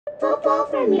Football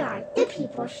from Yard, the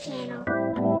People's Channel.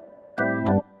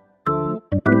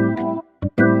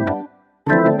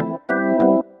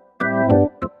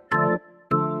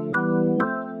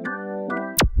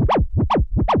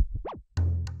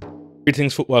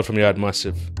 Greetings, Football from Yard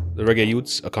Massive. The Reggae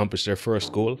Youths accomplished their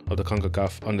first goal of the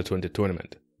CONCACAF Under 20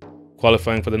 tournament,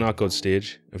 qualifying for the knockout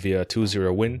stage via a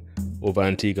 2-0 win over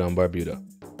Antigua and Barbuda.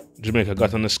 Jamaica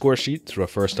got on the score sheet through a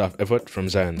first-half effort from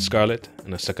Zion Scarlett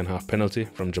and a second-half penalty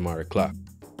from Boyce-Clarke.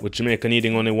 With Jamaica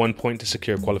needing only 1 point to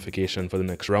secure qualification for the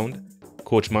next round,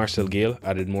 coach Marcel Gale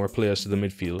added more players to the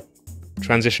midfield,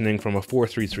 transitioning from a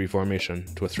 4-3-3 formation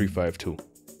to a 3-5-2.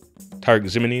 Tarek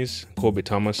Zimenez, Kobe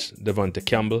Thomas, Devonte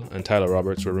Campbell and Tyler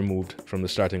Roberts were removed from the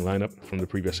starting lineup from the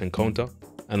previous encounter,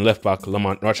 and left-back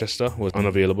Lamont Rochester was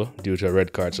unavailable due to a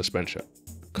red card suspension.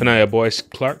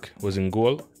 Boyce-Clarke was in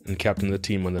goal and captained the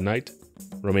team on the night.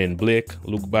 Romain Blake,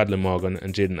 Luke Badley-Morgan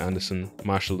and Jaden Anderson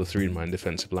marshalled the three-man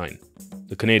defensive line.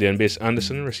 The Canadian-based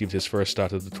Anderson received his first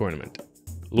start of the tournament.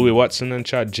 Louis Watson and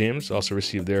Chad James also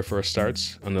received their first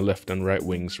starts on the left and right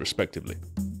wings respectively.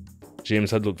 James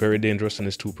had looked very dangerous in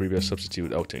his two previous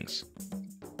substitute outings.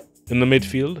 In the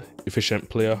midfield, efficient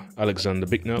player Alexander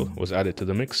Bicknell was added to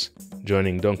the mix,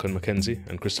 joining Duncan McKenzie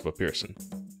and Christopher Pearson.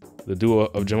 The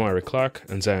duo of Boyce-Clarke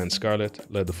and Zion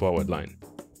Scarlett led the forward line.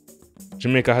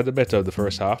 Jamaica had the better of the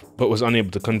first half, but was unable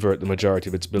to convert the majority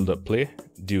of its build-up play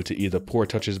due to either poor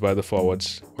touches by the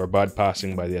forwards or bad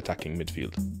passing by the attacking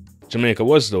midfield. Jamaica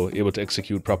was, though, able to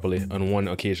execute properly on one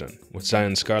occasion, with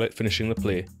Zion Scarlett finishing the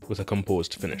play with a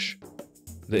composed finish.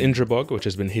 The injury bug, which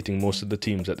has been hitting most of the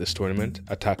teams at this tournament,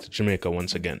 attacked Jamaica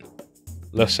once again.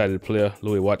 Left-sided player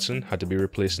Louis Watson had to be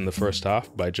replaced in the first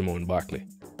half by Jamone Barkley.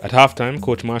 At halftime,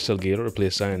 coach Marcel Gale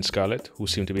replaced Zion Scarlett, who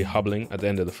seemed to be hobbling at the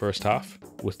end of the first half,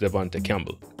 with Devonte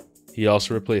Campbell. He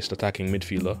also replaced attacking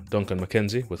midfielder Duncan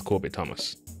McKenzie with Kobe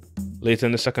Thomas. Later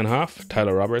in the second half,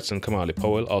 Tyler Roberts and Kamali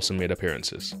Powell also made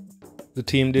appearances. The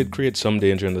team did create some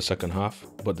danger in the second half,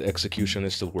 but the execution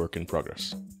is still work in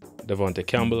progress. Devonte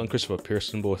Campbell and Christopher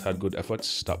Pearson both had good efforts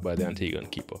stopped by the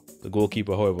Antiguan keeper. The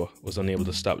goalkeeper, however, was unable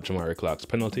to stop Boyce-Clarke's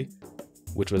penalty,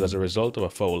 which was as a result of a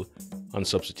foul on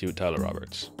substitute Tyler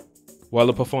Roberts. While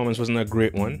the performance wasn't a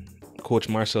great one, coach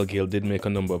Marcel Gale did make a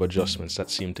number of adjustments that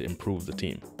seemed to improve the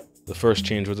team. The first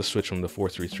change was a switch from the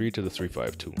 4-3-3 to the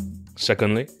 3-5-2.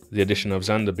 Secondly, the addition of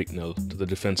Xander Bicknell to the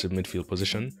defensive midfield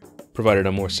position provided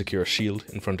a more secure shield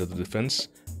in front of the defense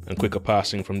and quicker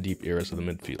passing from deep areas of the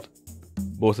midfield.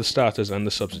 Both the starters and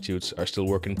the substitutes are still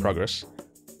work in progress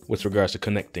with regards to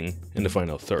connecting in the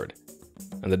final third,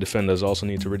 and the defenders also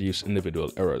need to reduce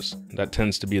individual errors. That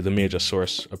tends to be the major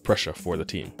source of pressure for the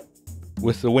team.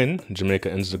 With the win,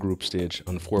 Jamaica ends the group stage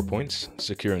on 4 points,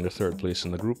 securing the third place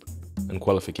in the group and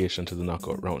qualification to the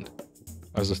knockout round.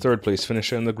 As the third place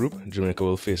finisher in the group, Jamaica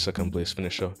will face second place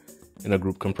finisher in a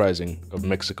group comprising of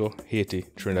Mexico, Haiti,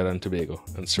 Trinidad and Tobago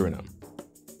and Suriname.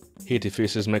 Haiti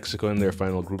faces Mexico in their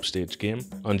final group stage game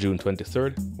on June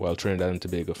 23rd, while Trinidad and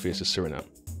Tobago faces Suriname.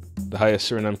 The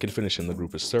highest Suriname can finish in the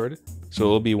group is third, so it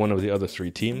will be one of the other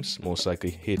three teams, most likely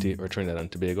Haiti or Trinidad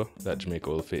and Tobago, that Jamaica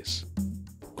will face.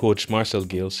 Coach Marcel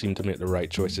Gale seemed to make the right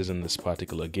choices in this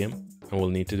particular game and will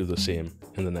need to do the same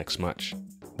in the next match,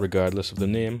 regardless of the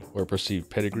name or perceived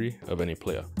pedigree of any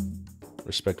player.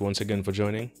 Respect once again for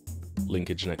joining.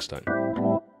 Linkage next time.